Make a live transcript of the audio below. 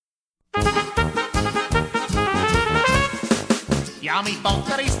Ja, mi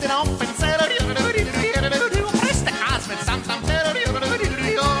folkeristen op en zeller. Preste kaas met samsam.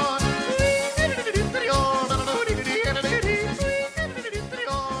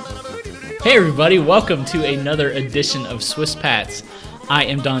 Hey everybody, welcome to another edition of Swiss Pats. I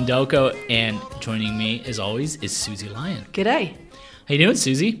am Don Delco, and joining me, as always, is Susie Lyon. G'day. How you doing,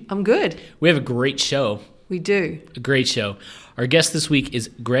 Susie? I'm good. We have a great show. We do. A great show. Our guest this week is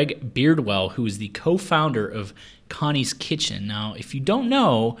Greg Beardwell, who is the co-founder of Connie's Kitchen. Now, if you don't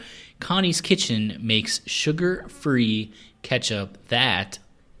know, Connie's Kitchen makes sugar-free ketchup that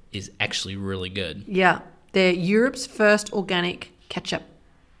is actually really good. Yeah. They're Europe's first organic ketchup.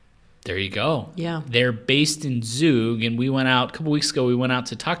 There you go. Yeah. They're based in Zug, and we went out a couple weeks ago. We went out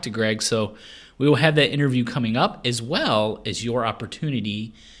to talk to Greg, so we will have that interview coming up, as well as your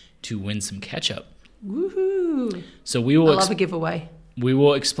opportunity to win some ketchup. Woohoo! So we will. I love a giveaway. We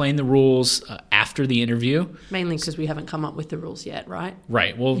will explain the rules after the interview. Mainly because we haven't come up with the rules yet, right?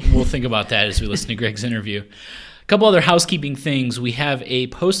 Right. We'll think about that as we listen to Greg's interview. A couple other housekeeping things. We have a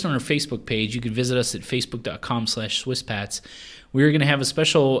post on our Facebook page. You can visit us at facebook.com/SwissPats. We're going to have a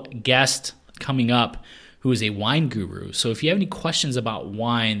special guest coming up who is a wine guru. So if you have any questions about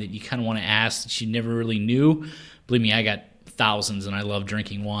wine that you kind of want to ask that you never really knew, believe me, I got thousands and I love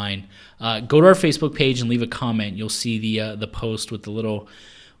drinking wine. Go to our Facebook page and leave a comment. You'll see the post with the little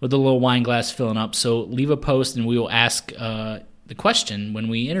wine glass filling up. So leave a post and we will ask the question when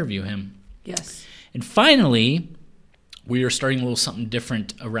we interview him. Yes. And finally, we are starting a little something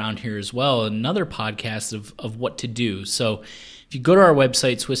different around here as well, another podcast of what to do. So if you go to our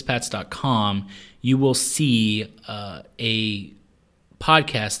website, SwissPats.com, you will see a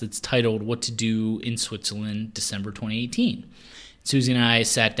podcast that's titled What to Do in Switzerland, December 2018. Susie and I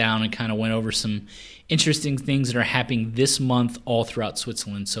sat down and kind of went over some interesting things that are happening this month all throughout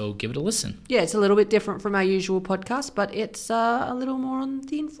Switzerland, so give it a listen. Yeah, it's a little bit different from our usual podcast, but it's a little more on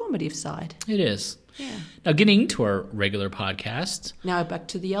the informative side. It is. Yeah. Now, getting into our regular podcast. Now back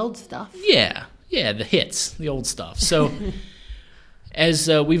to the old stuff. Yeah, the hits, the old stuff. So, as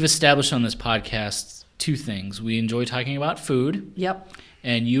we've established on this podcast, two things. We enjoy talking about food. Yep.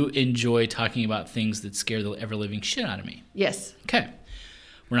 And you enjoy talking about things that scare the ever-living shit out of me. Yes. Okay.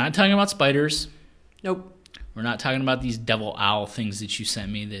 We're not talking about spiders. Nope. We're not talking about these devil owl things that you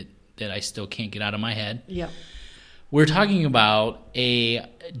sent me that I still can't get out of my head. Yep. We're talking about a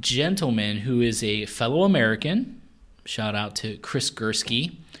gentleman who is a fellow American. Shout out to Chris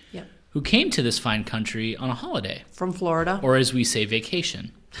Gursky. Yep. Who came to this fine country on a holiday. From Florida. Or as we say,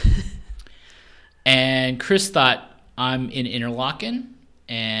 vacation. And Chris thought, I'm in Interlaken,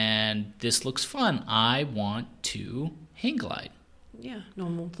 and this looks fun. I want to hang glide. Yeah,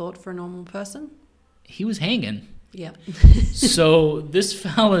 normal thought for a normal person. He was hanging. Yeah. So this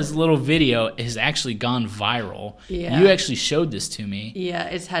fella's little video has actually gone viral. Yeah. You actually showed this to me. Yeah,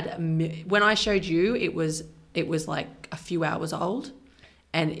 it's had when I showed you, it was like a few hours old,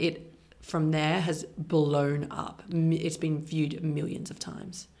 and it from there has blown up. It's been viewed millions of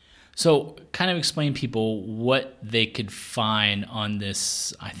times. So kind of explain people what they could find on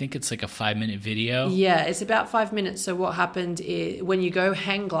this. I think it's like a 5-minute video. Yeah, it's about 5 minutes. So what happened is when you go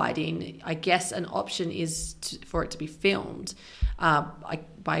hang gliding, I guess an option is for it to be filmed by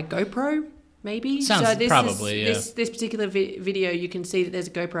a GoPro, maybe. Sounds so probably, yeah. This particular video, you can see that there's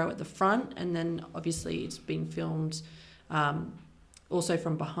a GoPro at the front, and then obviously it's been filmed also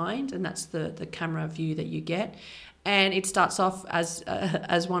from behind, and that's the camera view that you get. And it starts off as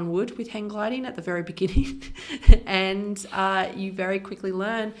one would with hang gliding at the very beginning. And you very quickly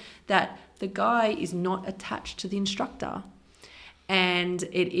learn that the guy is not attached to the instructor. And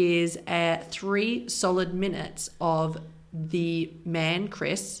it is 3 solid minutes of the man,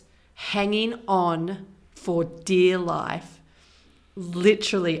 Chris, hanging on for dear life,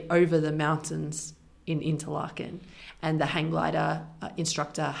 literally over the mountains in Interlaken. And the hang glider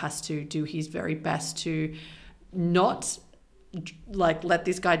instructor has to do his very best to not like let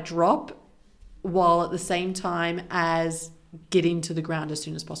this guy drop while at the same time as getting to the ground as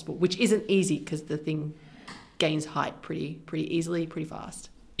soon as possible, which isn't easy because the thing gains height pretty easily, pretty fast.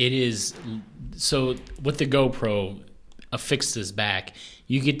 It is. So with the GoPro affixed to his back,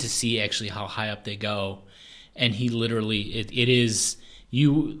 you get to see actually how high up they go, and he literally it is.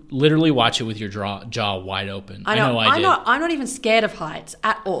 You literally watch it with your jaw wide open. I know I did. I'm not even scared of heights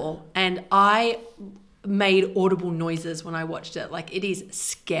at all, and I made audible noises when I watched it. Like, it is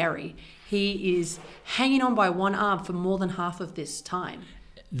scary. He is hanging on by one arm for more than half of this time.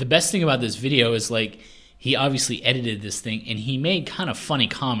 The best thing about this video is, like, he obviously edited this thing, and he made kind of funny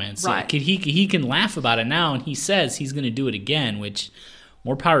comments. Right. Like, he can laugh about it now, and he says he's going to do it again, which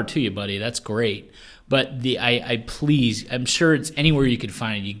more power to you, buddy. That's great. But I'm sure it's anywhere you could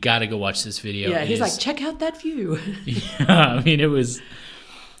find it. You got to go watch this video. Yeah, he's like, check out that view. Yeah, I mean, it was.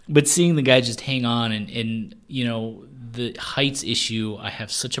 But seeing the guy just hang on and the heights issue, I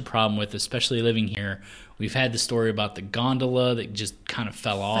have such a problem with, especially living here. We've had the story about the gondola that just kind of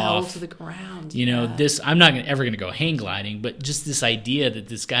fell off. Fell to the ground. I'm not ever going to go hang gliding, but just this idea that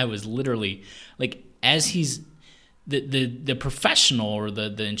this guy was literally, like, as he's, the professional or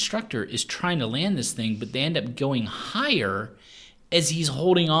the instructor is trying to land this thing, but they end up going higher as he's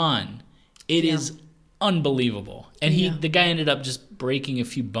holding on. It is unbelievable. And the guy ended up just breaking a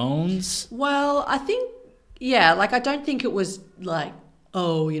few bones. Well, I think, I don't think it was like,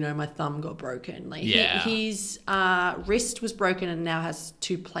 my thumb got broken. Like his wrist was broken and now has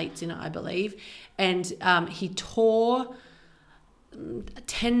 2 plates in it, I believe. And he tore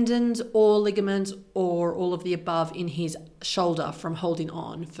tendons or ligaments or all of the above in his shoulder from holding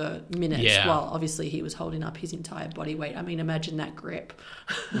on for minutes while obviously he was holding up his entire body weight. I mean, imagine that grip.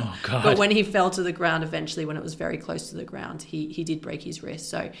 Oh, God. But when he fell to the ground eventually, when it was very close to the ground, he did break his wrist.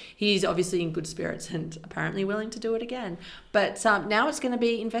 So he's obviously in good spirits and apparently willing to do it again. But now it's going to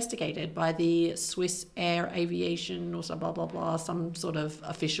be investigated by the Swiss Air Aviation or blah, blah, blah, some sort of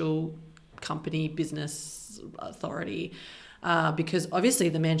official company, business authority. Because obviously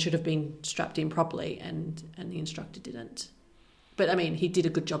the man should have been strapped in properly and the instructor didn't. But, I mean, he did a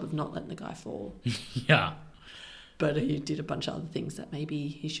good job of not letting the guy fall. Yeah. But he did a bunch of other things that maybe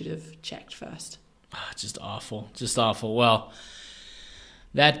he should have checked first. Just awful. Just awful. Well,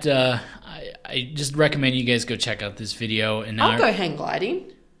 that I just recommend you guys go check out this video. And I'll go hang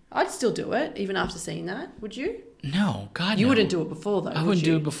gliding. I'd still do it, even after seeing that. Would you? No. God, You no. wouldn't do it before, though, I wouldn't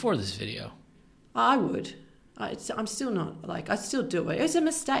do it before this video. I would. I'm still not, I'd still do it. It was a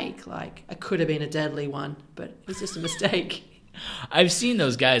mistake. It could have been a deadly one, but it was just a mistake. I've seen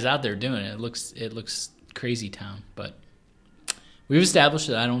those guys out there doing it. It looks crazy town, but we've established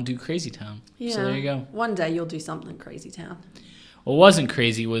that I don't do crazy town. Yeah. So there you go. One day you'll do something crazy town. What wasn't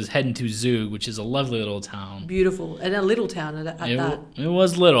crazy was heading to Zug, which is a lovely little town. Beautiful. And a little town at that. It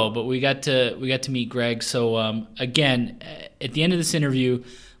was little, but we got to meet Greg. So again, at the end of this interview,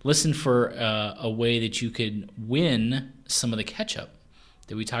 listen for a way that you could win some of the ketchup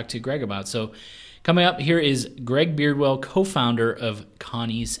that we talked to Greg about. So coming up here is Greg Beardwell, co-founder of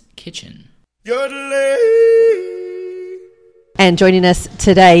Connie's Kitchen. And joining us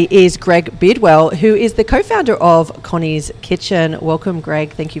today is Greg Beardwell, who is the co-founder of Connie's Kitchen. Welcome,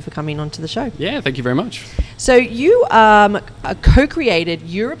 Greg. Thank you for coming onto the show. Yeah, thank you very much. So you co-created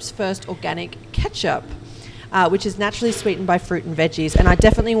Europe's first organic ketchup, which is naturally sweetened by fruit and veggies. And I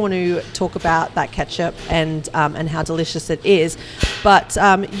definitely want to talk about that ketchup and how delicious it is. But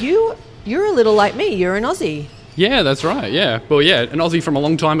you're a little like me. You're an Aussie. Yeah, that's right. Yeah. Well, yeah, an Aussie from a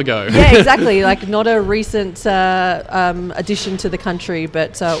long time ago. Yeah, exactly. Not a recent addition to the country,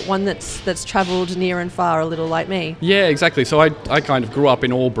 but one that's travelled near and far, a little like me. Yeah, exactly. So I kind of grew up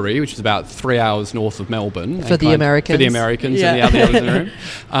in Albury, which is about 3 hours north of Melbourne. For the Americans. For the Americans yeah. and the others in the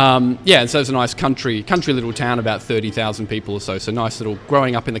room. And so it's a nice country little town, about 30,000 people or so. So nice little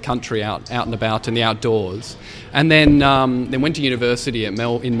growing up in the country, out and about in the outdoors. And then went to university in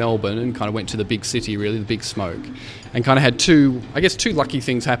Melbourne and kind of went to the big city, really, the big smoke. And kind of had two lucky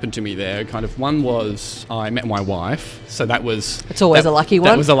things happen to me there. Kind of one was I met my wife, so that was... It's always a lucky one.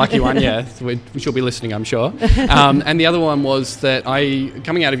 That was a lucky one, yeah. So she'll be listening, I'm sure. And the other one was that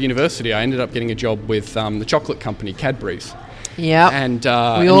coming out of university, I ended up getting a job with the chocolate company, Cadbury's. Yeah. And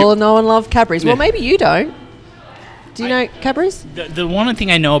we all know and love Cadbury's. Well, maybe you don't. Do you know Cadbury's? The one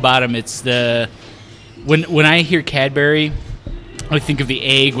thing I know about them, it's when I hear Cadbury, I think of the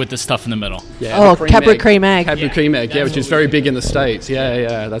egg with the stuff in the middle. Yeah, Cadbury cream egg. Cadbury cream egg, yeah, which is very big in the States.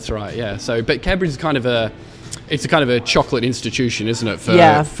 Yeah, that's right. Yeah. So, but Cadbury's kind of a chocolate institution, isn't it?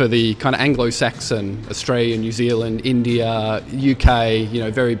 For the kind of Anglo-Saxon, Australia, New Zealand, India, UK.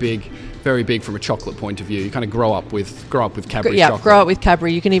 Very big from a chocolate point of view. You kind of grow up with Cadbury chocolate. Yeah, grow up with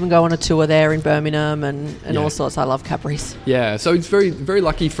Cadbury. You can even go on a tour there in Birmingham and all sorts. I love Cadbury's. Yeah, so it's very, very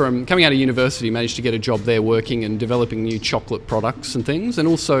lucky from coming out of university, managed to get a job there working and developing new chocolate products and things. And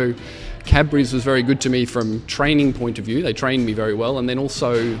also Cadbury's was very good to me from training point of view. They trained me very well, and then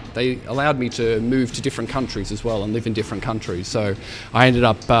also they allowed me to move to different countries as well and live in different countries. So I ended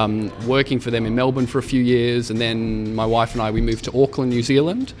up working for them in Melbourne for a few years, and then my wife and I, we moved to Auckland, New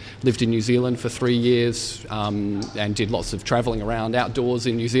Zealand, lived in New Zealand for 3 years, and did lots of travelling around outdoors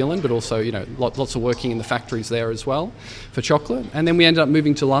in New Zealand, but also lots of working in the factories there as well for chocolate. And then we ended up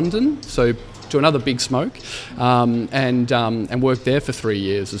moving to London. So to another big smoke, and worked there for 3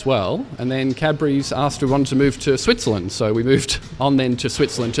 years as well. And then Cadbury's asked if we wanted to move to Switzerland, so we moved on then to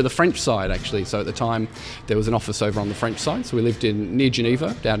Switzerland, to the French side actually. So at the time there was an office over on the French side, so we lived near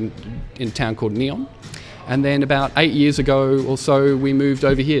Geneva, down in a town called Nyon. And then about 8 years ago or so, we moved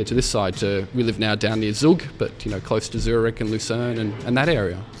over here to this side. We live now down near Zug, but close to Zurich and Lucerne and that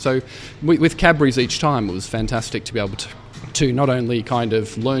area. So with Cadbury's each time, it was fantastic to be able to not only kind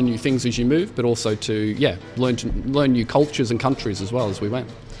of learn new things as you move, but also to learn new cultures and countries as well as we went.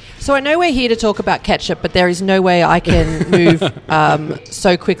 So I know we're here to talk about ketchup, but there is no way I can move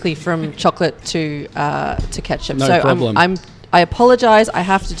so quickly from chocolate to ketchup. No so problem. I apologise, I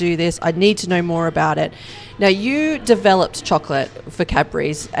have to do this, I need to know more about it. Now, you developed chocolate for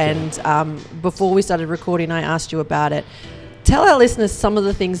Cadbury's, and before we started recording, I asked you about it. Tell our listeners some of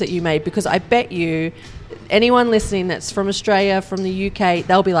the things that you made, because I bet you anyone listening that's from Australia, from the UK,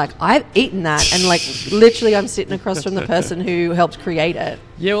 they'll be like, I've eaten that, and literally I'm sitting across from the person who helped create it.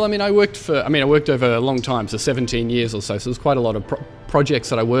 Yeah, well, I worked over a long time, so 17 years or so. So there's quite a lot of projects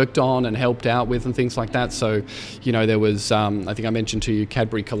that I worked on and helped out with and things like that. So, there was, I think I mentioned to you,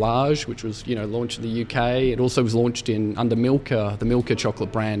 Cadbury Collage, which was, launched in the UK. It also was launched under Milka, the Milka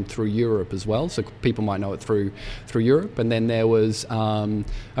chocolate brand, through Europe as well. So people might know it through Europe. And then there was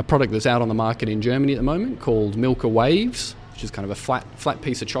a product that's out on the market in Germany at the moment called Milka Waves, which is kind of a flat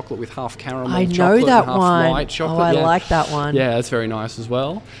piece of chocolate with half caramel I know chocolate that and half one. white chocolate. Oh, I like that one. Yeah, that's very nice as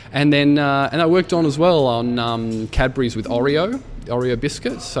well. And then I worked on as well on Cadbury's with Oreo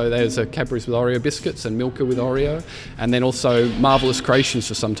biscuits. So there's a Cadbury's with Oreo biscuits and Milka with Oreo. And then also Marvelous Creations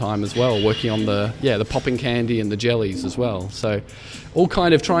for some time as well, working on the popping candy and the jellies as well. So all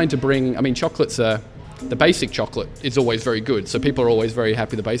kind of trying to bring, chocolates are... The basic chocolate is always very good, so people are always very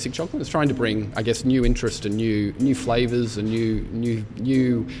happy with the basic chocolate. It's trying to bring, I guess, new interest and new flavours and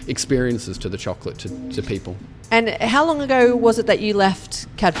new experiences to the chocolate to people. And how long ago was it that you left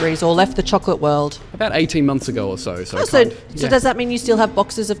Cadbury's or left the chocolate world? About 18 months ago or so. So does that mean you still have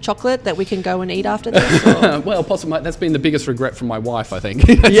boxes of chocolate that we can go and eat after this? Well, possibly. That's been the biggest regret from my wife, I think.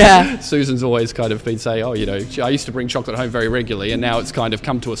 Yeah. Susan's always kind of been saying, I used to bring chocolate home very regularly, and now it's kind of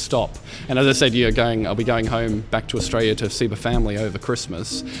come to a stop. And as I said, I'll be going home back to Australia to see the family over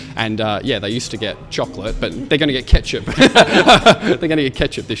Christmas. And they used to get chocolate, but they're going to get ketchup. They're going to get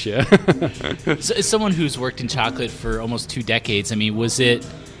ketchup this year. So, as someone who's worked in chocolate for almost 2 decades, how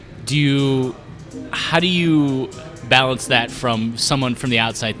do you balance that from someone from the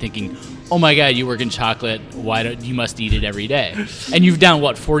outside thinking, oh my God, you work in chocolate, you must eat it every day? And you've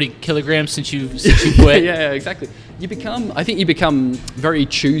down 40 kilograms since you quit? Yeah, exactly. I think you become very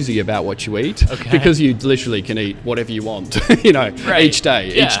choosy about what you eat, because you literally can eat whatever you want, right. each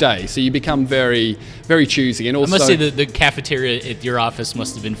day. So you become very, very choosy. And also, I must say the cafeteria at your office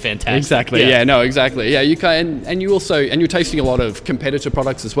must have been fantastic. Exactly. Yeah. No. Exactly. Yeah. You can, and you're tasting a lot of competitor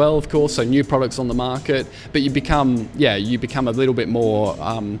products as well, of course. So new products on the market, but you become a little bit more.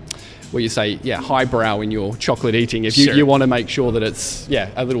 Highbrow in your chocolate eating if you want to make sure that it's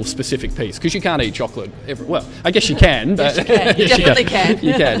a little specific piece, because you can't eat chocolate I guess you can, but you definitely can.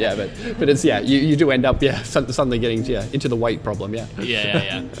 You can, but it's you do end up suddenly getting into the weight problem.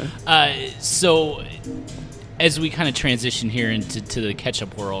 So as we kind of transition here into the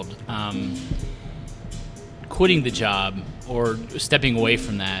ketchup world, quitting the job or stepping away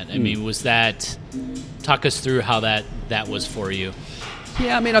from that, was that, talk us through how that was for you?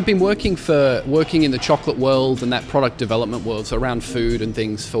 Yeah, I've been working in the chocolate world and that product development world, so around food and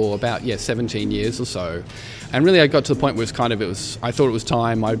things, for about 17 years or so. And really I got to the point where I thought it was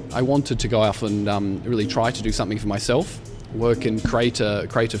time. I wanted to go off and really try to do something for myself, work and create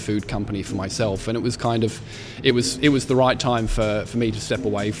a food company for myself. And it was the right time for me to step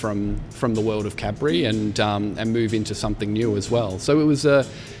away from the world of Cadbury and move into something new as well. So it was a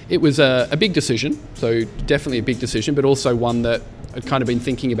big decision. So definitely a big decision, but also one that I'd kind of been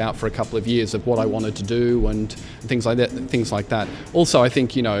thinking about for a couple of years, of what I wanted to do and things like that. Also, I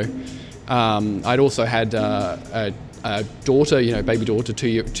think I'd also had a daughter, baby daughter,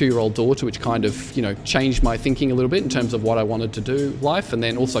 two-year-old daughter, which kind of changed my thinking a little bit in terms of what I wanted to do life, and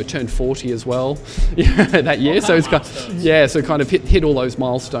then also turned 40 as well that year. So it's kind of hit all those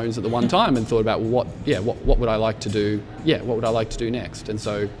milestones at the one time, and thought about what would I like to do? What would I like to do next? And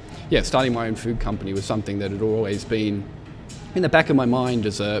so starting my own food company was something that had always been in the back of my mind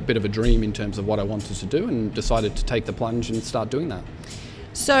as a bit of a dream in terms of what I wanted to do, and decided to take the plunge and start doing that.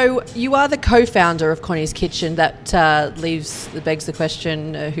 So you are the co-founder of Connie's Kitchen. That begs the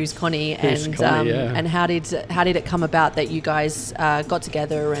question: who's Connie? Who's Connie, yeah. And how did it come about that you guys got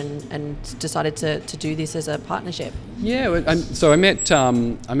together and decided to do this as a partnership? Yeah, so I met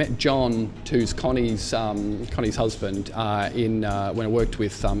John, who's Connie's husband, when I worked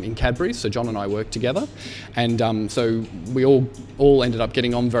with in Cadbury. So John and I worked together, and so we all ended up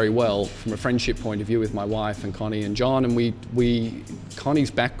getting on very well from a friendship point of view with my wife and Connie and John. And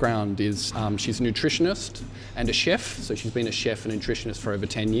Connie's background is she's a nutritionist and a chef. So she's been a chef and nutritionist for over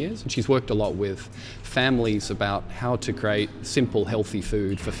 10 years, and she's worked a lot with families about how to create simple, healthy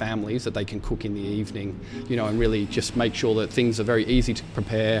food for families that they can cook in the evening, and really just make sure that things are very easy to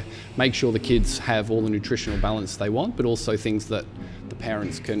prepare, make sure the kids have all the nutritional balance they want, but also things that the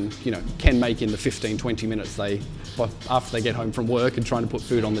parents can make in the 15-20 minutes after they get home from work and trying to put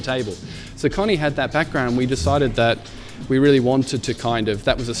food on the table. So Connie had that background. We decided that we really wanted to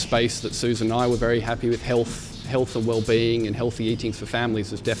that was a space that Susan and I were very happy with. Health and well-being and healthy eating for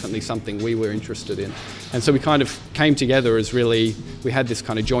families was definitely something we were interested in. And so we kind of came together as we had this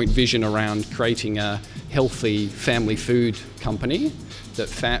kind of joint vision around creating a healthy family food company that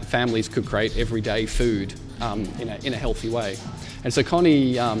families could create everyday food in a healthy way. And so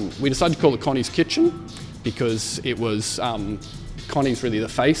Connie, we decided to call it Connie's Kitchen because it was Connie's really the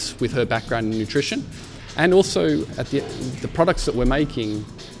face with her background in nutrition. And also the products that we're making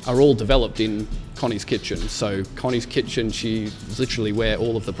are all developed in Connie's Kitchen. So Connie's Kitchen, she's literally where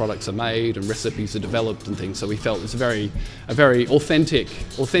all of the products are made and recipes are developed and things. So we felt it's a very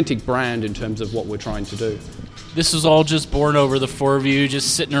authentic brand in terms of what we're trying to do. This was all just born over the four of you,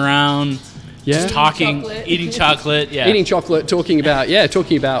 just sitting around, just talking, eating chocolate, eating chocolate, talking about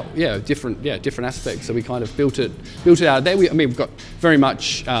different aspects. So we kind of built it out there. We've got very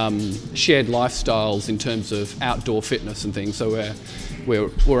much shared lifestyles in terms of outdoor fitness and things. So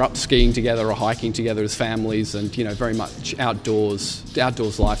we're up skiing together or hiking together as families, and very much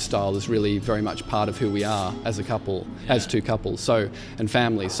outdoors lifestyle is really very much part of who we are as a couple, as two couples, and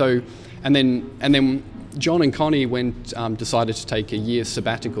family. So and then John and Connie decided to take a year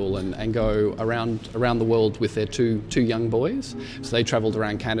sabbatical and go around the world with their two young boys. So they travelled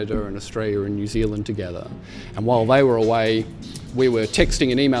around Canada and Australia and New Zealand together. And while they were away, we were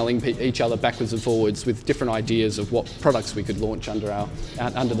texting and emailing each other backwards and forwards with different ideas of what products we could launch under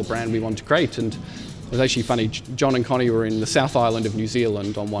the brand we wanted to create. And it was actually funny. John and Connie were in the South Island of New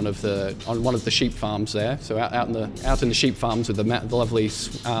Zealand on one of the sheep farms there. So out in the sheep farms with the lovely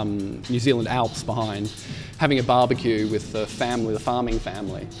New Zealand Alps behind, having a barbecue with the farming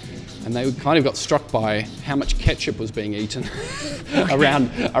family, and they kind of got struck by how much ketchup was being eaten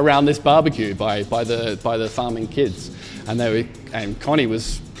around this barbecue by the farming kids, and Connie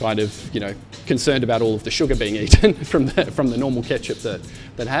was kind of concerned about all of the sugar being eaten from the normal ketchup that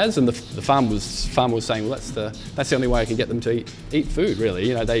has, and the farmer was saying, well, that's the only way I can get them to eat food,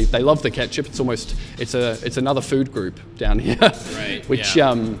 really. They love the ketchup. It's another food group down here, right? Which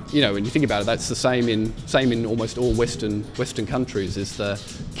when you think about it, that's the same in almost all Western countries. Is the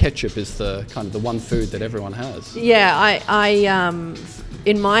ketchup is the kind of the one food that everyone has. Yeah, I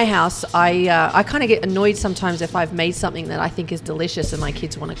in my house, I kind of get annoyed sometimes if I've made something that I think is delicious and my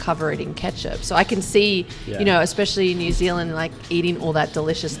kids want to cover it in ketchup. So I can see, especially in New Zealand, like eating all that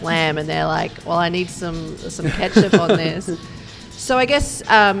delicious lamb, and they're like, well, I need some ketchup on this. So I guess,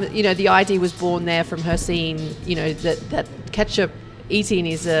 the idea was born there from her seeing, that ketchup eating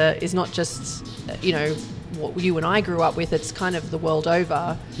is not just, what you and I grew up with. It's kind of the world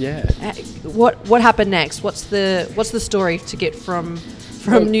over. Yeah. What happened next? What's the story to get from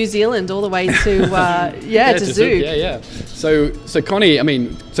New Zealand all the way to to Zouk? Yeah. So Connie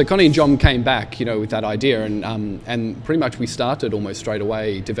and John came back, with that idea, and pretty much we started almost straight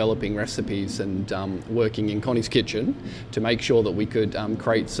away developing recipes and working in Connie's Kitchen to make sure that we could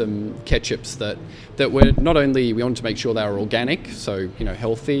create some ketchups that were not only, we wanted to make sure they were organic, so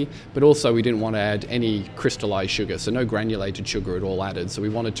healthy, but also we didn't want to add any crystallized sugar, so no granulated sugar at all added. So we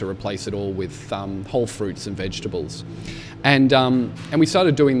wanted to replace it all with whole fruits and vegetables. And we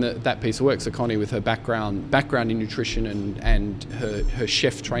started doing that piece of work. So Connie, with her background in nutrition and her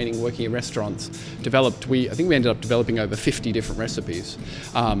chef training, working in restaurants, I think we ended up developing over 50 different recipes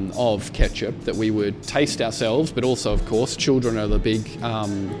of ketchup that we would taste ourselves, but also, of course, children are the big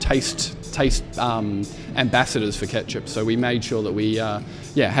taste ambassadors for ketchup. So we made sure that we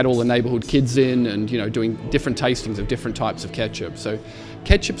had all the neighbourhood kids in and doing different tastings of different types of ketchup. So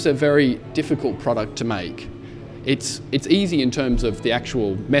ketchup's a very difficult product to make. it's easy in terms of the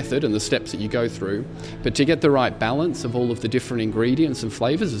actual method and the steps that you go through, but to get the right balance of all of the different ingredients and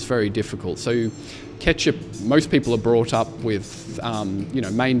flavours is very difficult. So ketchup, most people are brought up with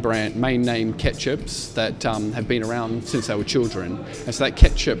main name ketchups that have been around since they were children, and so that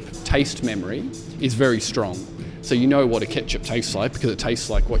ketchup taste memory is very strong. So you know what a ketchup tastes like because it tastes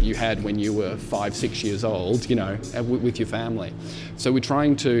like what you had when you were 5-6 years old, with your family. So we're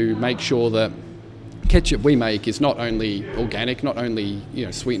trying to make sure that ketchup we make is not only organic, not only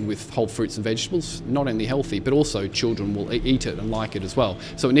sweetened with whole fruits and vegetables, not only healthy, but also children will eat it and like it as well.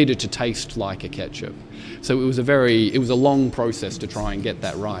 So it needed to taste like a ketchup. So it was a long process to try and get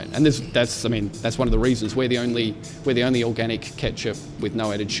that right. And that's one of the reasons we're the only organic ketchup with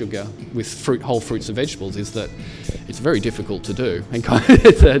no added sugar with whole fruits and vegetables, is that it's very difficult to do and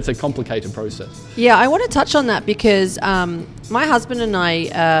it's a complicated process. Yeah, I want to touch on that because my husband and I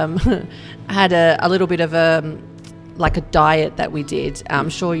had a little bit of a diet that we did. I'm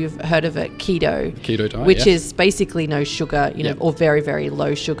sure you've heard of it, keto diet, which is basically no sugar, or very, very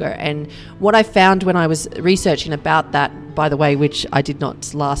low sugar. And what I found when I was researching about that, by the way, which I did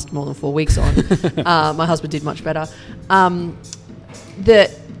not last more than 4 weeks on, my husband did much better,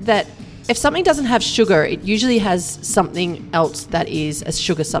 that if something doesn't have sugar, it usually has something else that is a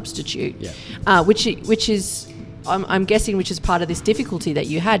sugar substitute, which is I'm guessing, which is part of this difficulty that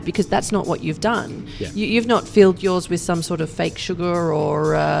you had, because that's not what you've done. Yeah. You've not filled yours with some sort of fake sugar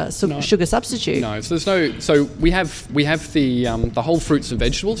or sugar substitute. No, so there's no. So we have the whole fruits and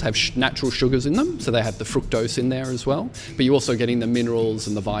vegetables have natural sugars in them, so they have the fructose in there as well. But you're also getting the minerals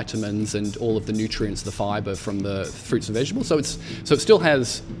and the vitamins and all of the nutrients, the fibre from the fruits and vegetables. So it still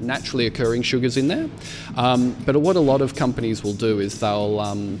has naturally occurring sugars in there. But what a lot of companies will do is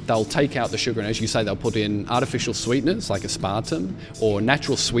they'll take out the sugar, and as you say, they'll put in artificial sweeteners like aspartame, or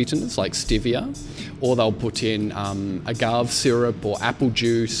natural sweeteners like stevia, or they'll put in agave syrup or apple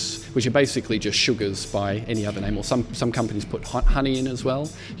juice, which are basically just sugars by any other name. Or some companies put honey in as well,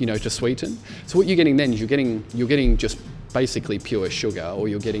 to sweeten. So what you're getting then is you're getting just basically pure sugar, or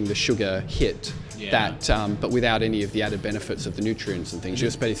you're getting the sugar hit, but without any of the added benefits of the nutrients and things. You're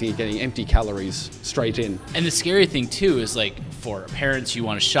just basically getting empty calories straight in. And the scary thing too is, like, for parents, you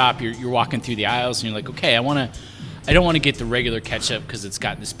want to shop, you're walking through the aisles and you're like, okay, I don't want to get the regular ketchup because it's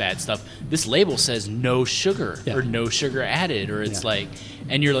got this bad stuff. This label says no sugar or no sugar added, or it's like,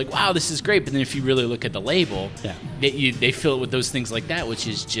 and you're like, wow, this is great. But then if you really look at the label, they fill it with those things like that, which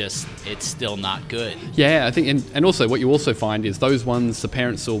is just, it's still not good. Yeah, I think, and also what you also find is those ones, the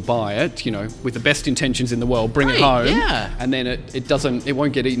parents will buy it, with the best intentions in the world, bring it home, and then it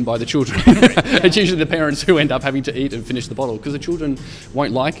won't get eaten by the children. It's usually the parents who end up having to eat and finish the bottle, because the children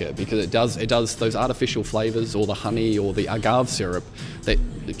won't like it, because it does those artificial flavors, or the honey or the agave syrup, that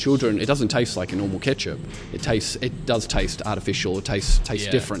the children, it doesn't taste like a normal ketchup. It does taste artificial. It tastes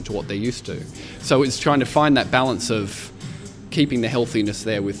different to what they're used to. So it's trying to find that balance of keeping the healthiness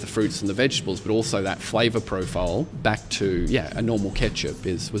there with the fruits and the vegetables, but also that flavor profile back to a normal ketchup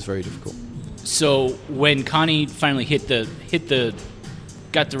was very difficult. So when Connie finally got the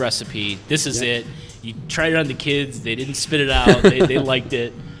recipe, this is it. You tried it on the kids. They didn't spit it out. They liked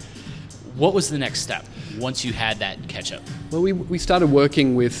it. What was the next step once you had that ketchup? Well, we started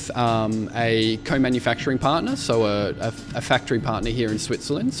working with a co-manufacturing partner, so a factory partner here in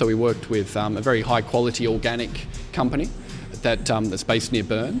Switzerland. So we worked with a very high-quality organic company that's based near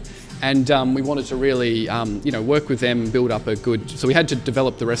Bern. And we wanted to really, work with them, build up so we had to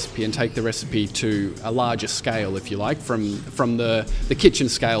develop the recipe and take the recipe to a larger scale, if you like, from the kitchen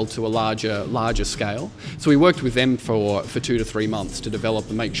scale to a larger scale. So we worked with them for 2 to 3 months to develop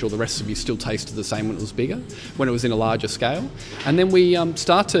and make sure the recipe still tasted the same when it was bigger, when it was in a larger scale. And then we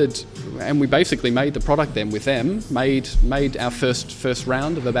started, and we basically made the product then with them, made our first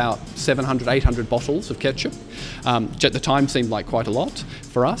round of about 700, 800 bottles of ketchup, which at the time seemed like quite a lot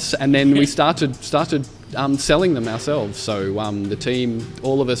for us. And then we started selling them ourselves. So the team,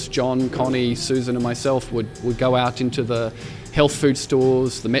 all of us, John, Connie, Susan and myself would go out into the health food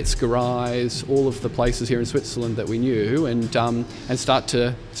stores, the Metzgereis, all of the places here in Switzerland that we knew, and start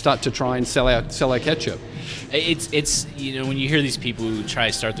to try and sell our ketchup. It's when you hear these people who try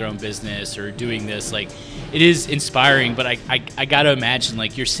to start their own business or doing this, like, it is inspiring, but I got to imagine,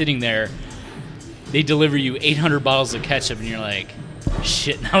 like, you're sitting there, they deliver you 800 bottles of ketchup and you're like,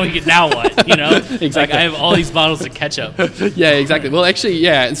 shit, now what? Exactly. Like, I have all these bottles of ketchup. Yeah, exactly. Well, actually,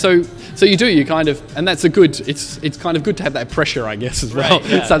 and so So you kind of, and that's a good. It's kind of good to have that pressure, I guess, as well. Right,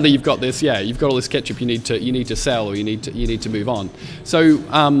 yeah. Suddenly you've got this, you've got all this ketchup you need to sell, or you need to move on. So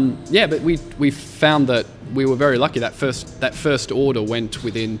but we found that we were very lucky. That first order went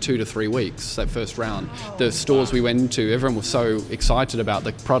within 2 to 3 weeks. That first round, the stores we went into, everyone was so excited about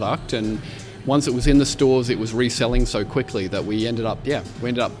the product, and once it was in the stores, it was reselling so quickly that we ended up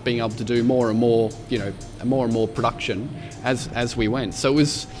being able to do more and more production as we went. So it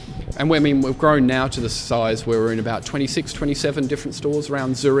was, and we've grown now to the size where we're in about 26, 27 different stores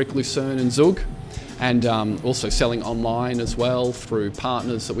around Zurich, Lucerne and Zug, and also selling online as well through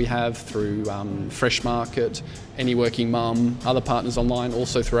partners that we have through Fresh Market, Any Working Mum, other partners online,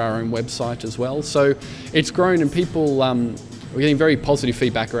 also through our own website as well. So it's grown, and people, we're getting very positive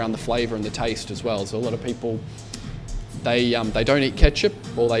feedback around the flavour and the taste as well. So a lot of people, they don't eat ketchup,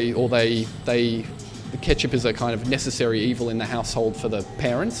 or the ketchup is a kind of necessary evil in the household for the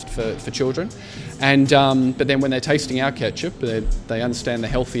parents, for children. And but then when they're tasting our ketchup, they understand the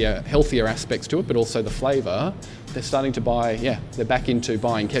healthier aspects to it, but also the flavour. They're starting to buy, they're back into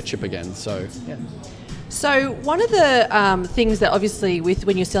buying ketchup again. So yeah. So one of the things that obviously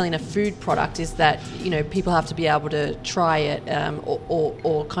when you're selling a food product is that people have to be able to try it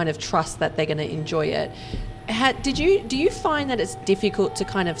or kind of trust that they're going to enjoy it. Do you find that it's difficult to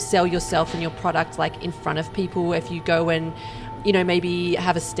kind of sell yourself and your product like in front of people if you go and maybe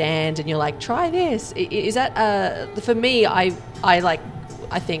have a stand and you're like, try this? Is that for me?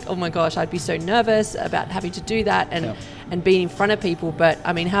 I think, oh my gosh, I'd be so nervous about having to do that and being in front of people. But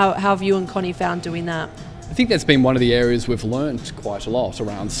I mean, how have you and Connie found doing that? I think that's been one of the areas we've learnt quite a lot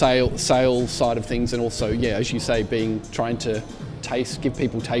around sales side of things, and also, as you say, trying to give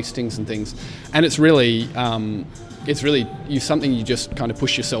people tastings and things. And it's really something you just kind of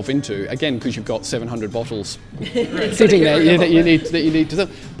push yourself into, again, because you've got 700 bottles sitting there that you need to sell.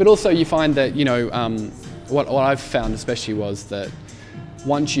 But also you find that what I've found especially was that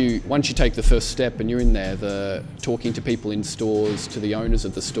once you take the first step and you're in there, talking to people in stores, to the owners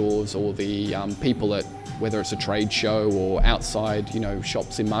of the stores, or the people at, whether it's a trade show or outside,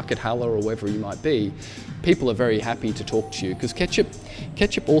 shops in Market Halle or wherever you might be, people are very happy to talk to you, because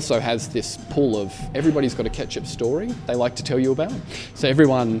ketchup also has this pull of everybody's got a ketchup story they like to tell you about. So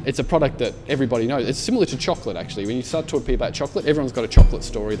it's a product that everybody knows. It's similar to chocolate, actually. When you start talking to people about chocolate, everyone's got a chocolate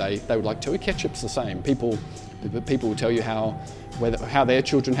story they would like to tell you. Ketchup's the same. People will tell you how their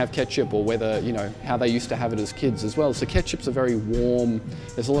children have ketchup, or whether how they used to have it as kids as well. So ketchup's a very warm.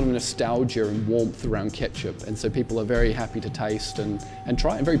 There's a lot of nostalgia and warmth around ketchup, and so people are very happy to taste and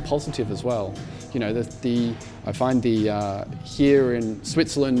try it, and very positive as well. I find here in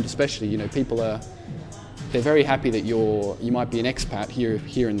Switzerland especially, people they're very happy that you might be an expat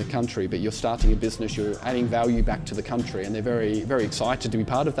here in the country, but you're starting a business, you're adding value back to the country, and they're very, very excited to be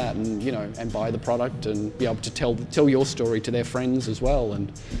part of that, and and buy the product and be able to tell your story to their friends as well, and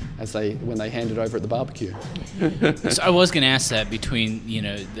when they hand it over at the barbecue. So I was going to ask that between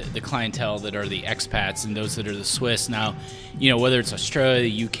the clientele that are the expats and those that are the Swiss. Now, whether it's Australia,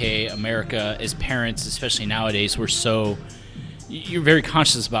 the UK, America, as parents, especially nowadays, you're very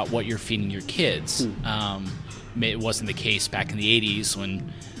conscious about what you're feeding your kids. It wasn't the case back in the 80s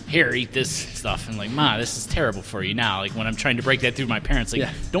when, here, eat this stuff, and like, Ma, this is terrible for you now. Like when I'm trying to break that through my parents,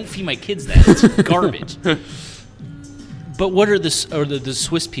 don't feed my kids that. It's garbage. But what are the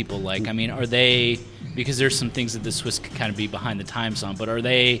Swiss people like? I mean, are they, because there's some things that the Swiss could kind of be behind the times on, but are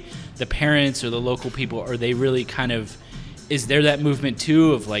they, the parents or the local people, are they really kind of, is there that movement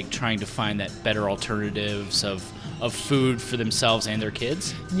too of like trying to find that better alternatives of food for themselves and their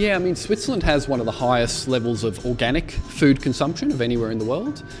kids? Yeah, I mean, Switzerland has one of the highest levels of organic food consumption of anywhere in the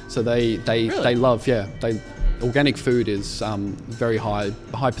world. So they love, organic food is very high.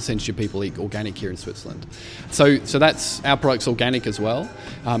 A high percentage of people eat organic here in Switzerland. So that's, our product's organic as well.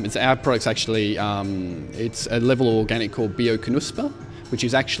 Our product's actually, it's a level of organic called Bio-Knusper, which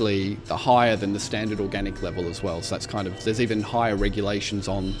is actually higher than the standard organic level as well. So that's there's even higher regulations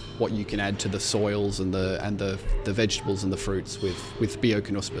on what you can add to the soils and the vegetables and the fruits with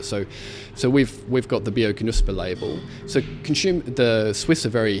Bio-Knusper. So we've got the Bio-Knusper label. So the Swiss are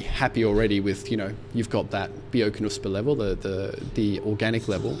very happy already with, you've got that Bio-Knusper level, the organic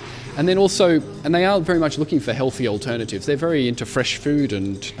level. And then also, and they are very much looking for healthy alternatives. They're very into fresh food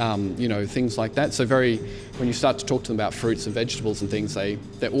and, things like that. So when you start to talk to them about fruits and vegetables and things, they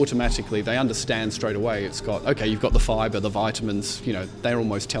understand straight away. It's you've got the fibre, the vitamins, they're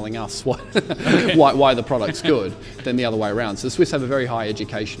almost telling us why the product's good than the other way around. So the Swiss have a very high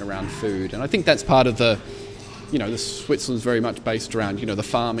education around food, and I think that's part of the Switzerland's very much based around, the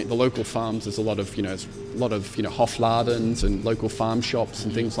farming, the local farms. There's a lot of, Hofladens and local farm shops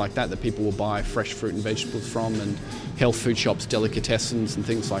and things like that people will buy fresh fruit and vegetables from, and health food shops, delicatessens and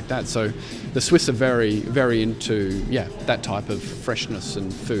things like that. So the Swiss are very, very into, that type of freshness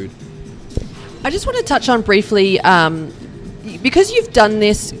and food. I just want to touch on briefly, because you've done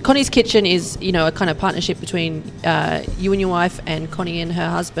this, Connie's Kitchen is, a kind of partnership between you and your wife and Connie and her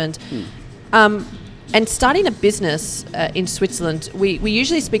husband. And starting a business in Switzerland, we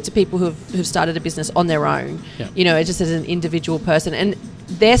usually speak to people who've started a business on their own, just as an individual person. And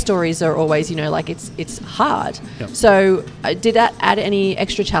their stories are always, it's hard. Yeah. So did that add any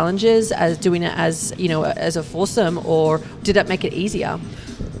extra challenges as doing it as, as a foursome, or did that make it easier?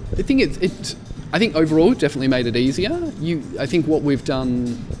 I think overall it definitely made it easier. I think what we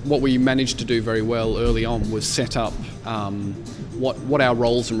managed to do very well early on was set up what our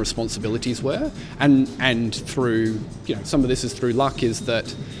roles and responsibilities were, and through some of this is through luck, is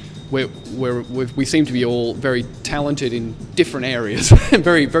that we seem to be all very talented in different areas,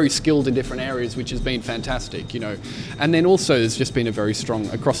 very, very skilled in different areas, which has been fantastic, And then also there's just been a very strong,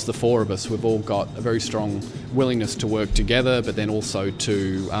 across the four of us, we've all got a very strong willingness to work together, but then also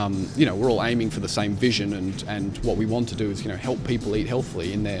to, we're all aiming for the same vision, and what we want to do is, help people eat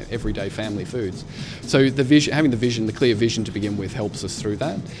healthily in their everyday family foods. So having the clear vision to begin with helps us through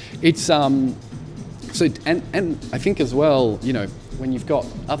that. It's, and I think as well, when you've got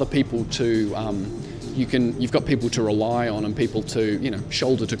other people to, you've got people to rely on, and people to,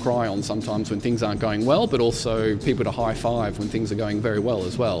 shoulder to cry on sometimes when things aren't going well, but also people to high five when things are going very well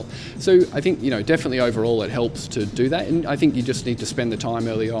as well. So I think, definitely overall it helps to do that. And I think you just need to spend the time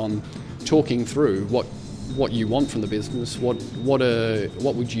early on talking through what you want from the business, what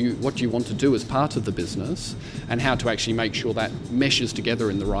do you want to do as part of the business, and how to actually make sure that meshes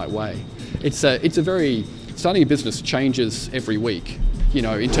together in the right way. Starting a business changes every week,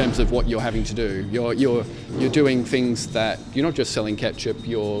 in terms of what you're having to do. You're doing things that you're not just selling ketchup,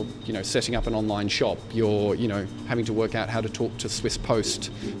 you're, setting up an online shop, you're, having to work out how to talk to Swiss Post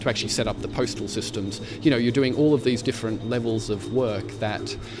to actually set up the postal systems. You're doing all of these different levels of work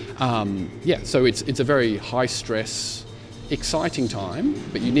that, so it's a very high stress, exciting time,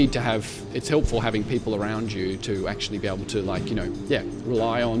 but you need to it's helpful having people around you to actually be able to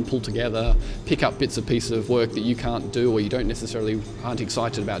rely on, pull together, pick up bits and pieces of work that you can't do or you don't necessarily aren't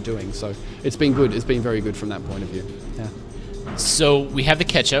excited about doing. So it's been good. It's been very good from that point of view. Yeah. So we have the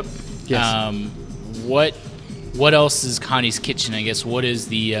ketchup. Yes. What else is Connie's Kitchen? I guess what is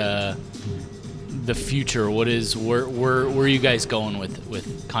the future? Where are you guys going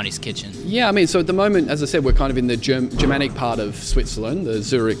with Connie's Kitchen? Yeah, so at the moment, as I said, we're kind of in the Germanic part of Switzerland, the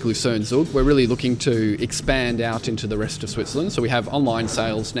Zurich, Lucerne, Zug. We're really looking to expand out into the rest of Switzerland. So we have online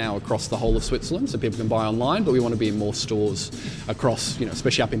sales now across the whole of Switzerland, so people can buy online, but we want to be in more stores across,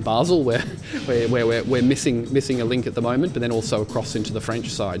 especially up in Basel, where we're missing a link at the moment, but then also across into the French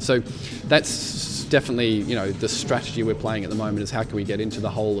side. So that's definitely, the strategy we're playing at the moment is how can we get into the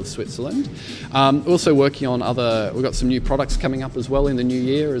whole of Switzerland. Also working on we've got some new products coming up as well in the new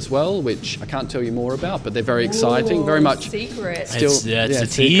year as well, which I can't tell you more about, but they're very exciting. Very much secret. It's a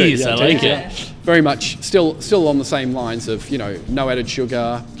tease. I like it. Very much still on the same lines of, no added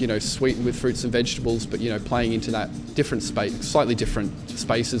sugar, sweetened with fruits and vegetables, but, playing into that different space, slightly different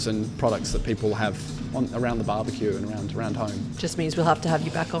spaces and products that people have around the barbecue and around home. Just means we'll have to have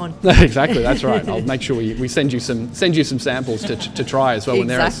you back on. Exactly, that's right. I'll make sure we send you some samples to try as well.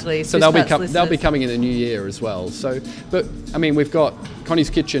 Exactly. When so they'll be coming in the new year as well. So, but we've got Connie's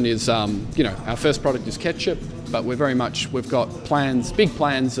Kitchen is our first product is ketchup, but we've got big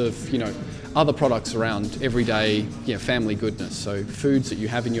plans of other products around everyday family goodness. So foods that you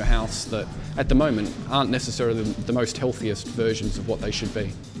have in your house that at the moment aren't necessarily the most healthiest versions of what they should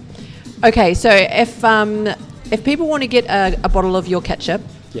be. Okay, so if people want to get a bottle of your ketchup,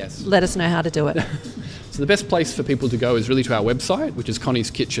 yes, let us know how to do it. So the best place for people to go is really to our website, which is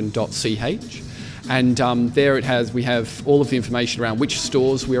connieskitchen.ch. And there we have all of the information around which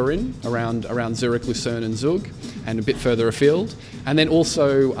stores we are in, around Zurich, Lucerne and Zug, and a bit further afield. And then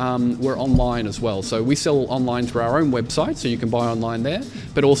also we're online as well. So we sell online through our own website, so you can buy online there.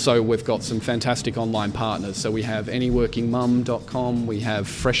 But also we've got some fantastic online partners. So we have anyworkingmum.com, we have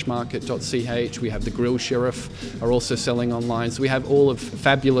freshmarket.ch, we have the Grill Sheriff are also selling online. So we have all of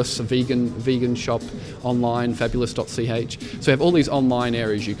Fabulous, a vegan shop online, fabulous.ch. So we have all these online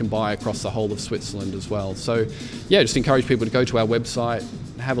areas you can buy across the whole of Switzerland as well. So yeah, just encourage people to go to our website,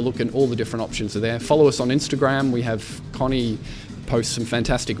 have a look at all the different options are there. Follow us on Instagram. We have Connie post some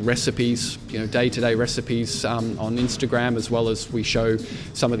fantastic recipes, day-to-day recipes on Instagram, as well as we show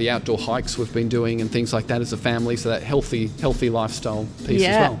some of the outdoor hikes we've been doing and things like that as a family. So that healthy lifestyle piece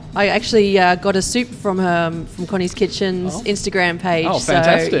as well. I actually got a soup from Connie's Kitchen's Instagram page. Oh,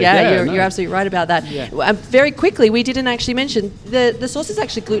 fantastic! So, you're absolutely right about that. Yeah. Very quickly, we didn't actually mention the sauce is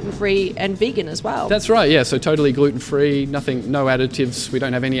actually gluten-free and vegan as well. That's right. Yeah. So totally gluten-free. Nothing. No additives. We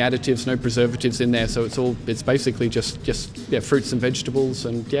don't have any additives. No preservatives in there. So it's basically just fruits and vegetables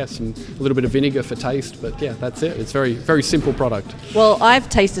and a little bit of vinegar for taste. But yeah, that's it. It's very, very simple product. Well, I've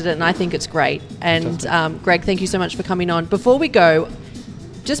tasted it and I think it's great. And Greg, thank you so much for coming on. Before we go,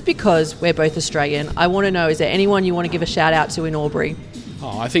 just because we're both Australian, I want to know, is there anyone you want to give a shout out to in Albury?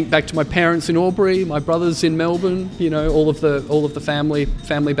 Oh, I think back to my parents in Albury, my brothers in Melbourne, all of the family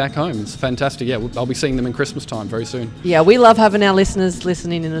back home. It's fantastic. Yeah, I'll be seeing them in Christmas time very soon. Yeah, we love having our listeners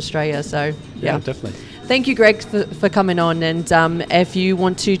listening in Australia. So yeah, definitely. Thank you, Greg, for coming on. And if you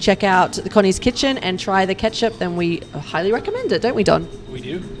want to check out Connie's Kitchen and try the ketchup, then we highly recommend it, don't we, Don? We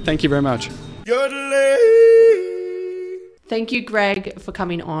do. Thank you very much. Thank you, Greg, for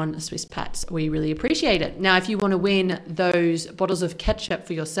coming on Swiss Pats. We really appreciate it. Now, if you want to win those bottles of ketchup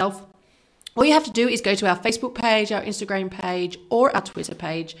for yourself, all you have to do is go to our Facebook page, our Instagram page, or our Twitter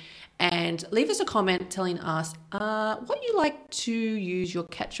page and leave us a comment telling us what you like to use your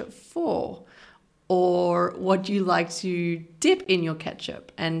ketchup for, or what you like to dip in your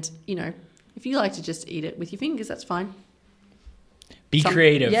ketchup. And, if you like to just eat it with your fingers, that's fine. Be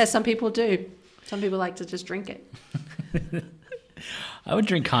creative. Yeah, some people do. Some people like to just drink it. I would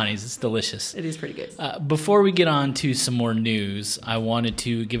drink Connie's. It's delicious. It is pretty good. Before we get on to some more news, I wanted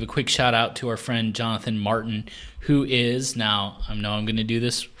to give a quick shout out to our friend Jonathan Martin, who is, now I know I'm going to do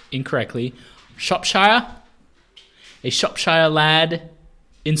this incorrectly, a Shropshire lad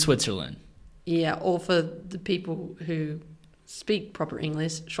in Switzerland. Yeah, or for the people who speak proper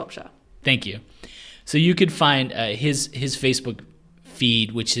English, Shropshire. Thank you. So you could find his Facebook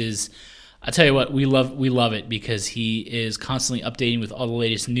feed, which is, I'll tell you what, we love it because he is constantly updating with all the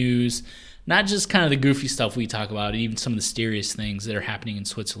latest news, not just kind of the goofy stuff we talk about, even some of the serious things that are happening in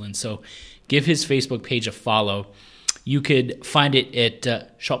Switzerland. So give his Facebook page a follow. You could find it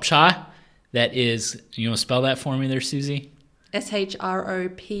at Shropshire. That is, you want to spell that for me there, Susie?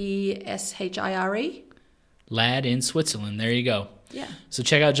 SHROPSHIRE. Lad in Switzerland. There you go. Yeah. So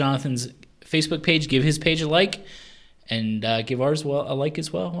check out Jonathan's Facebook page. Give his page a like. And give ours a like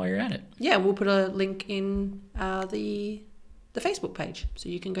as well while you're at it. Yeah, we'll put a link in the Facebook page so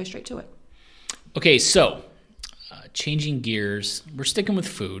you can go straight to it. Okay, so changing gears. We're sticking with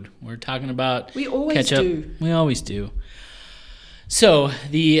food. We're talking about We always ketchup. do. We always do. So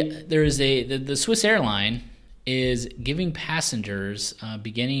the Swiss airline is giving passengers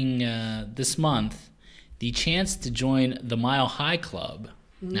beginning this month the chance to join the Mile High Club.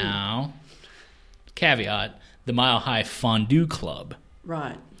 Now, caveat, the Mile High Fondue Club.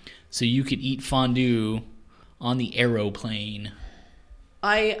 Right. So you could eat fondue on the aeroplane.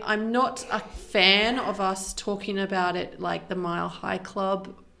 I'm not a fan of us talking about it like the Mile High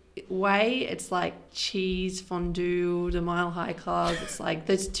Club way. It's like cheese fondue, the Mile High Club. It's like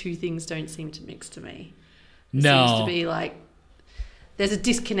those two things don't seem to mix to me. It seems to be like there's a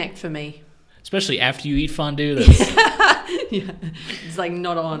disconnect for me. Especially after you eat fondue, that's Yeah, it's like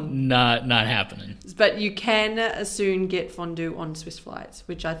not on. not happening. But you can soon get fondue on Swiss flights,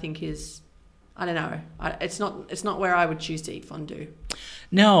 which I think is, I don't know. It's not where I would choose to eat fondue.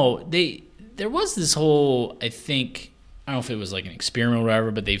 No, there was this whole, I don't know if it was like an experiment or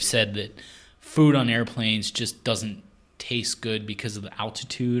whatever, but they've said that food on airplanes just doesn't taste good because of the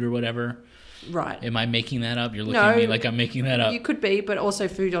altitude or whatever. Right. Am I making that up? You're looking at me like I'm making that up. You could be, but also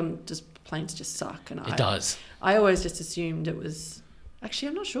food on just planes just suck. And It does. I always just assumed it was... Actually,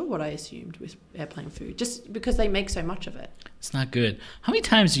 I'm not sure what I assumed with airplane food, just because they make so much of it. It's not good. How many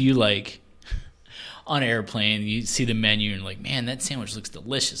times do you on an airplane, you see the menu and man, that sandwich looks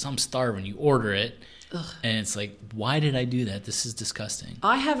delicious. I'm starving. You order it. Ugh. And it's like, why did I do that? This is disgusting.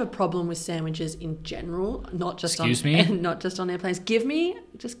 I have a problem with sandwiches in general, not just Excuse me? not just on airplanes.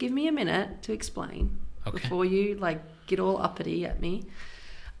 Just give me a minute to explain before you get all uppity at me.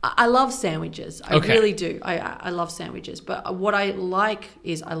 I love sandwiches. I really do. I love sandwiches. But what I like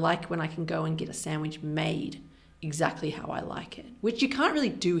is when I can go and get a sandwich made exactly how I like it, which you can't really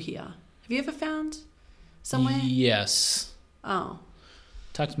do here. Have you ever found somewhere? Yes. Oh.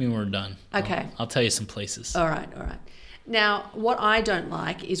 Talk to me when we're done. Okay. I'll tell you some places. All right. Now, what I don't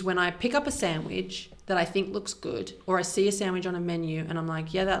like is when I pick up a sandwich that I think looks good, or I see a sandwich on a menu and I'm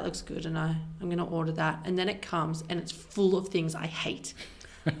like, yeah, that looks good, and I'm going to order that. And then it comes and it's full of things I hate,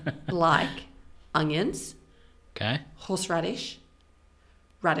 like onions, Okay. horseradish,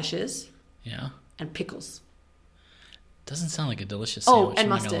 radishes, Yeah. and pickles. Doesn't sound like a delicious Oh, sandwich. and I'm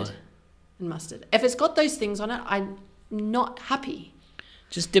not gonna mustard. lie. And mustard. If it's got those things on it, I'm not happy.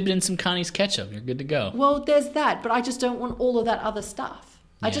 Just dip it in some Connie's ketchup. You're good to go. Well, there's that, but I just don't want all of that other stuff.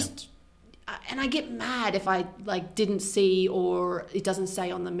 Yeah. And I get mad if I didn't see or it doesn't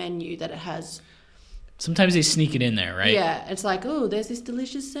say on the menu that it has. Sometimes they sneak it in there, right? Yeah, it's like, oh, there's this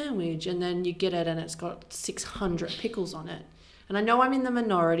delicious sandwich, and then you get it and it's got 600 pickles on it. And I know I'm in the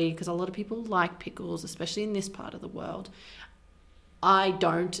minority because a lot of people like pickles, especially in this part of the world. I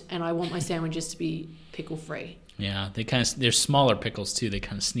don't, and I want my sandwiches to be pickle free. Yeah, they're smaller pickles too. They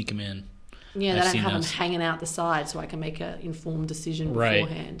kind of sneak them in. Yeah, I've they don't seen have them those. hanging out the side so I can make an informed decision Right.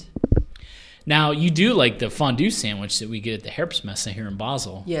 beforehand. Now, you do like the fondue sandwich that we get at the Herbstmesse here in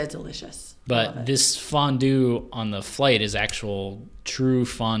Basel. Yeah, delicious. Love But it. this fondue on the flight is actual true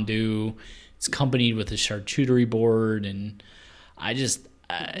fondue. It's accompanied with a charcuterie board, and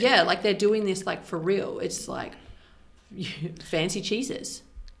Yeah, like they're doing this like for real. It's like fancy cheeses.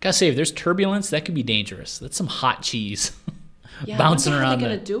 gotta say, if there's turbulence, that could be dangerous. That's some hot cheese Yeah, bouncing I wonder how around. they're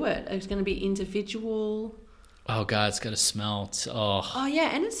going to do it. It's going to be individual. Oh God, it's gotta smell. Oh. Oh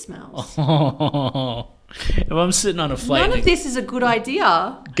yeah, and it smells. If I'm sitting on a flight, None and of the this is a good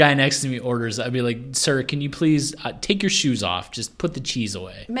idea. guy next to me orders, I'd be like, "Sir, can you please take your shoes off? Just put the cheese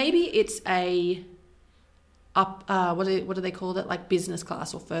away." Maybe it's a what do they call it? Like business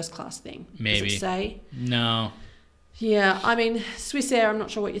class or first class thing. Maybe. Does it say? No. Yeah, I mean Swiss Air. I'm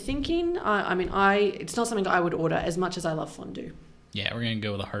not sure what you're thinking. It's not something I would order as much as I love fondue. Yeah, we're gonna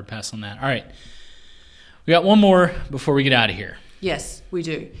go with a hard pass on that. All right, we got one more before we get out of here. Yes, we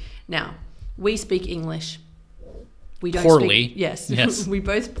do. Now, we speak English. We don't Poorly. Speak, yes. Yes. We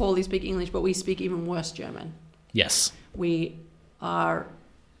both poorly speak English, but we speak even worse German. Yes. We are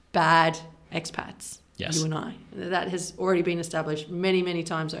bad expats. Yes. You and I. That has already been established many, many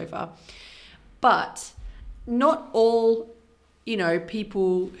times over. But not all,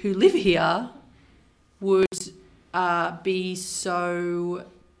 people who live here would be so,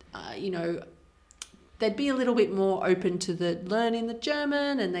 they'd be a little bit more open to learning the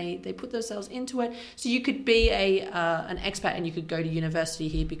German, and they put themselves into it. So you could be an expat and you could go to university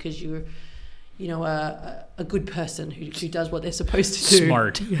here because you're, a good person who does what they're supposed to do.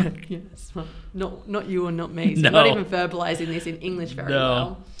 Smart. Yeah, smart. Not you or not me. So No. I'm not even verbalizing this in English very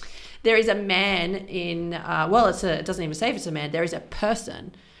well. There is a man in, it doesn't even say if it's a man. There is a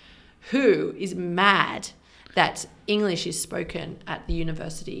person who is mad that English is spoken at the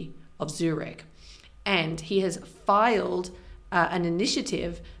University of Zurich. And he has filed an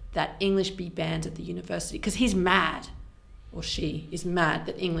initiative that English be banned at the university because he's mad, or she is mad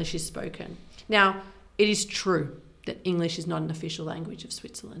that English is spoken. Now, it is true that English is not an official language of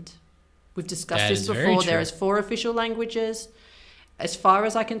Switzerland. We've discussed That this is very before. true. There is 4 official languages. As far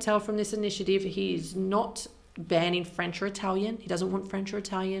as I can tell from this initiative, he is not banning French or Italian. He doesn't want French or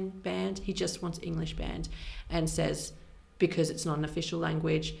Italian banned. He just wants English banned, and says because it's not an official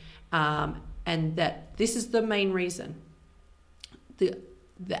language, and that this is the main reason. The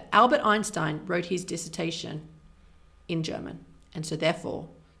Albert Einstein wrote his dissertation in German, and so therefore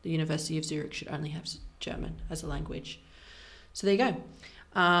the University of Zurich should only have German as a language. So there you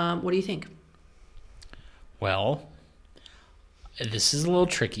go. What do you think? Well, this is a little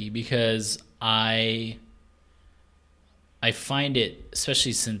tricky because I find it,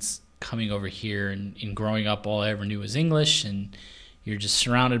 especially since coming over here and growing up, all I ever knew was English, and you're just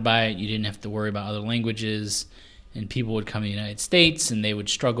surrounded by it. You didn't have to worry about other languages, and people would come to the United States and they would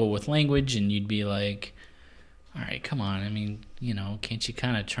struggle with language, and you'd be like, all right, come on. I mean, can't you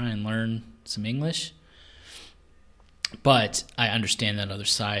kind of try and learn some English? But I understand that other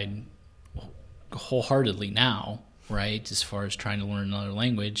side wholeheartedly now, right, as far as trying to learn another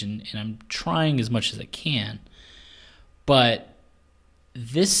language, and I'm trying as much as I can. But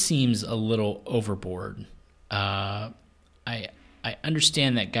this seems a little overboard. I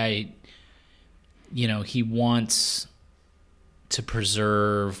understand that guy, he wants to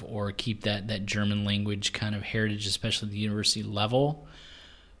preserve or keep that German language kind of heritage, especially at the university level.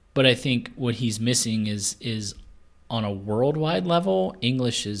 But I think what he's missing is on a worldwide level,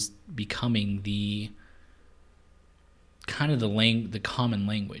 English is becoming the kind of the common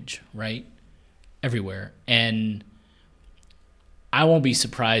language, right? Everywhere. And I won't be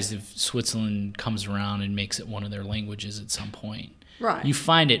surprised if Switzerland comes around and makes it one of their languages at some point. Right. You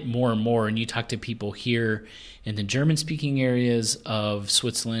find it more and more, and you talk to people here in the German-speaking areas of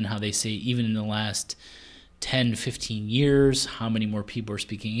Switzerland, how they say even in the last 10, 15 years, how many more people are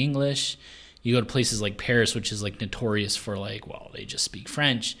speaking English. You go to places like Paris, which is like notorious for they just speak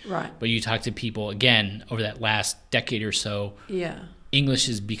French. Right. But you talk to people, again, over that last decade or so, Yeah. English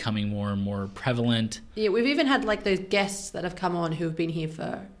is becoming more and more prevalent. Yeah, we've even had like those guests that have come on who have been here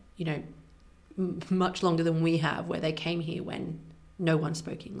for, you know, much longer than we have, where they came here when no one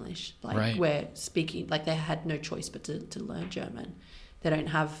spoke English. Like Right. we're speaking, like they had no choice but to learn German. They don't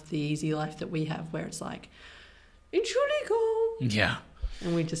have the easy life that we have where it's like, Entschuldigung. Yeah.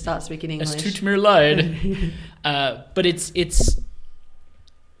 And we just start speaking English. Es tut mir leid. But it's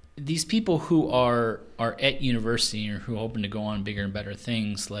these people who are at university or who are hoping to go on bigger and better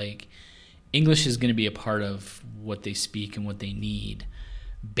things, like English is going to be a part of what they speak and what they need.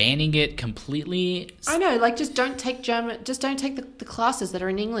 Banning it completely. I know, like just don't take German, just don't take the classes that are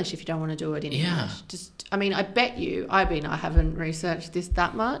in English if you don't want to do it in Yeah. English. Just, I mean, I bet you, I haven't researched this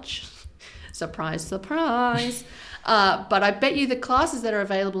that much. Surprise, surprise. But I bet you the classes that are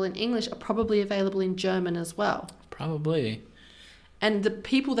available in English are probably available in German as well. Probably. And the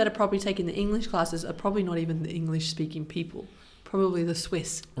people that are probably taking the English classes are probably not even the English-speaking people. Probably the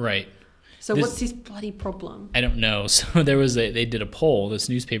Swiss. Right. So This- what's this bloody problem? I don't know. So they did a poll. This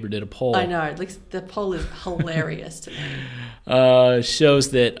newspaper did a poll. I know. Like, the poll is hilarious to me.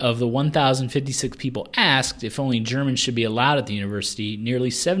 Shows that of the 1,056 people asked if only German should be allowed at the university, nearly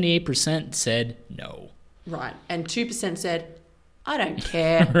 78% said no. Right. And 2% said, I don't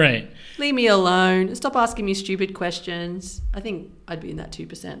care. Right. Leave me alone. Stop asking me stupid questions. I think I'd be in that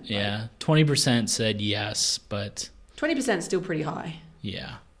 2%. Yeah. 20% said yes, but 20% is still pretty high.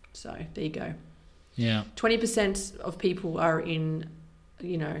 yeah. So there you go. Yeah. 20% of people are in,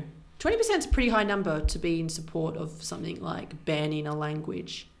 20% is a pretty high number to be in support of something like banning a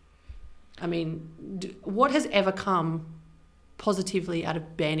language. I mean, what has ever come positively out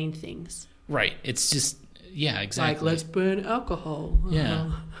of banning things? Right. It's just, yeah, exactly. Like, let's ban alcohol. Yeah.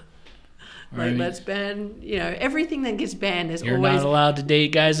 Like, Right. let's ban, everything that gets banned is You're always... not allowed to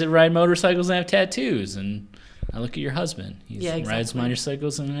date guys that ride motorcycles and have tattoos. And I look at your husband. He Yeah, rides exactly.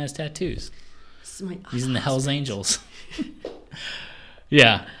 motorcycles and has tattoos. my He's in the Hells Angels.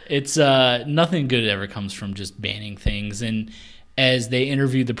 Yeah, it's nothing good ever comes from just banning things. And as they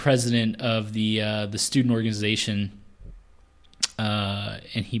interviewed the president of the student organization,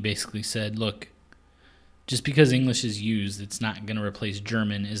 and he basically said, "Look, just because English is used, it's not going to replace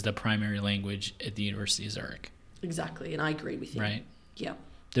German as the primary language at the University of Zurich." Exactly, and I agree with you. Right? Yeah.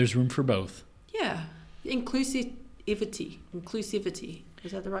 There's room for both. Yeah. Inclusivity.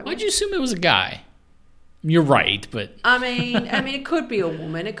 Is that the right Why'd word? you assume it was a guy? You're right, but I mean, it could be a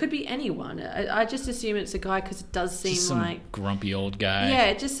woman. It could be anyone. I just assume it's a guy because it does seem just some like... grumpy old guy.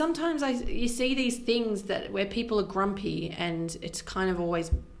 Yeah, just sometimes you see these things where people are grumpy and it's kind of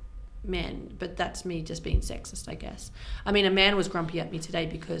always men, but that's me just being sexist, I guess. I mean, a man was grumpy at me today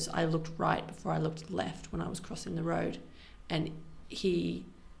because I looked right before I looked left when I was crossing the road, and he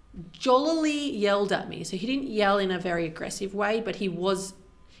jollily yelled at me. So he didn't yell in a very aggressive way, but he was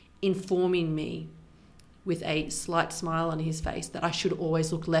informing me with a slight smile on his face that I should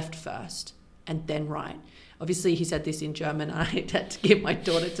always look left first and then right. Obviously, he said this in German. I had to get my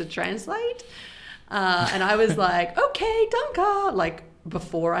daughter to translate. And I was like, okay, danke, like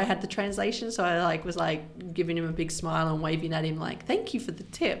before I had the translation. So I was giving him a big smile and waving at him like, thank you for the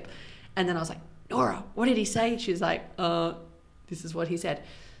tip. And then I was like, Nora, what did he say? She was like, this is what he said.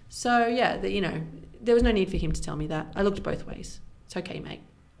 So yeah, there was no need for him to tell me that. I looked both ways. It's okay, mate.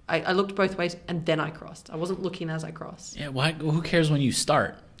 I looked both ways and then I crossed. I wasn't looking as I crossed. Yeah, why? Who cares when you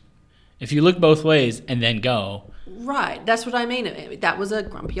start? If you look both ways and then go. Right, that's what I mean. That was a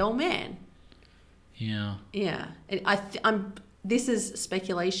grumpy old man. Yeah. Yeah, I'm. This is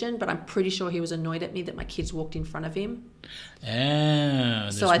speculation, but I'm pretty sure he was annoyed at me that my kids walked in front of him. Oh,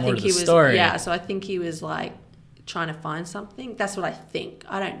 there's So I more think to he the was. story. Yeah, so I think he was like trying to find something. That's what I think.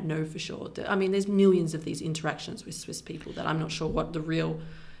 I don't know for sure. I mean, there's millions of these interactions with Swiss people that I'm not sure what the real.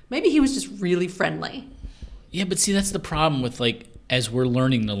 Maybe he was just really friendly. Yeah, but see, that's the problem with as we're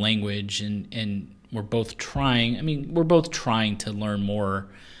learning the language and we're both trying. I mean, we're both trying to learn more,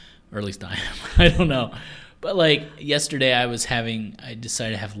 or at least I am. I don't know. But yesterday I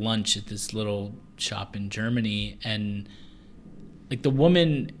decided to have lunch at this little shop in Germany, and the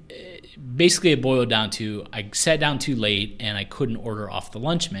woman, basically it boiled down to I sat down too late and I couldn't order off the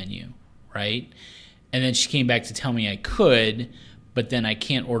lunch menu, right? And then she came back to tell me I could, but then I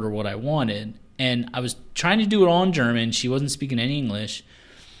can't order what I wanted. And I was trying to do it all in German. She wasn't speaking any English,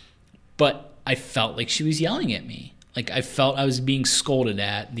 but I felt like she was yelling at me. I felt I was being scolded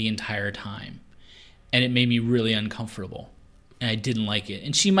at the entire time. And it made me really uncomfortable. And I didn't like it.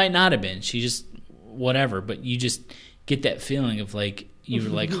 And she might not have been. She just, whatever. But you just get that feeling of you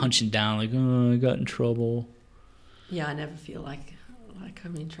were hunching down, oh, I got in trouble. Yeah, I never feel like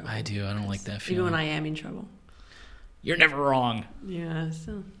I'm in trouble. I do. I don't like that feeling. Even when I am in trouble. You're never wrong. Yeah,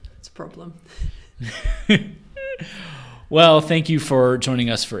 so it's a problem. Well, thank you for joining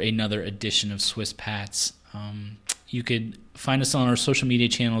us for another edition of Swiss Pats. You could find us on our social media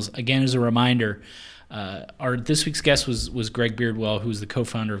channels. Again, as a reminder, our this week's guest was Greg Beardwell, who's the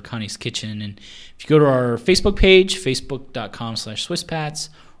co-founder of Connie's Kitchen. And if you go to our Facebook page, facebook.com/SwissPats,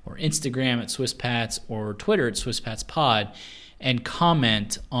 or Instagram at SwissPats, or Twitter at SwissPatsPod, and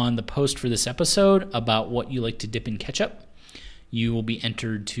comment on the post for this episode about what you like to dip in ketchup, you will be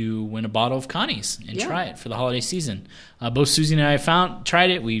entered to win a bottle of Connie's and try it for the holiday season. Both Susie and I tried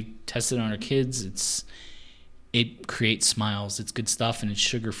it. We tested it on our kids. It creates smiles. It's good stuff, and it's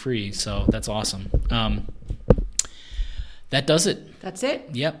sugar-free, so that's awesome. That does it. That's it.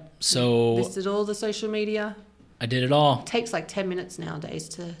 Yep. So Listed all the social media. I did it all. It takes like 10 minutes nowadays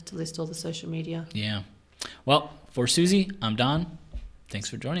to list all the social media. Yeah. Well, for Susie, I'm Don. Thanks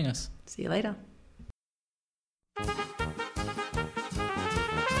for joining us. See you later.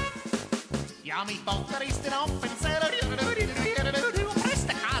 Ja, mi fått risten upp en cell.